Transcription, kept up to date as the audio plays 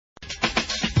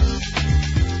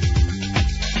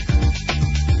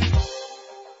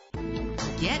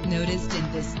get noticed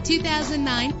in this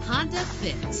 2009 Honda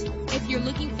Fit. If you're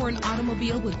looking for an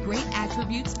automobile with great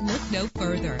attributes, look no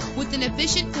further. With an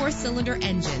efficient 4-cylinder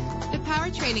engine, the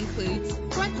powertrain includes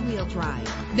front-wheel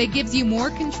drive that gives you more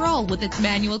control with its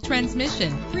manual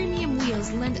transmission. Premium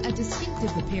wheels lend a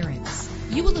distinctive appearance.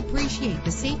 You will appreciate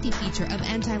the safety feature of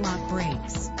anti-lock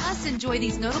brakes. Plus, enjoy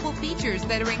these notable features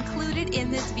that are included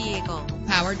in this vehicle: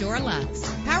 power door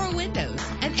locks, power windows,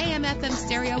 an AM/FM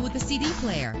stereo with a CD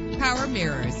player, power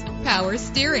mirrors, power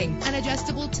steering, an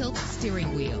adjustable tilt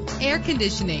steering wheel, air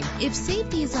conditioning. If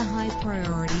safety is a high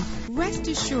priority, rest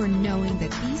assured knowing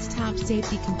that these top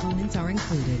safety components are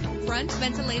included: front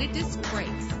ventilated disc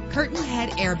brakes, curtain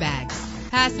head airbags,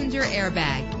 passenger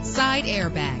airbag, side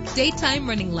airbag, daytime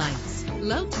running lights,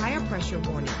 low tire pressure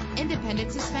warning,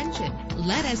 independent suspension.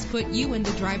 Let us put you in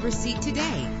the driver's seat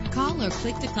today. Call or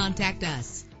click to contact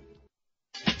us.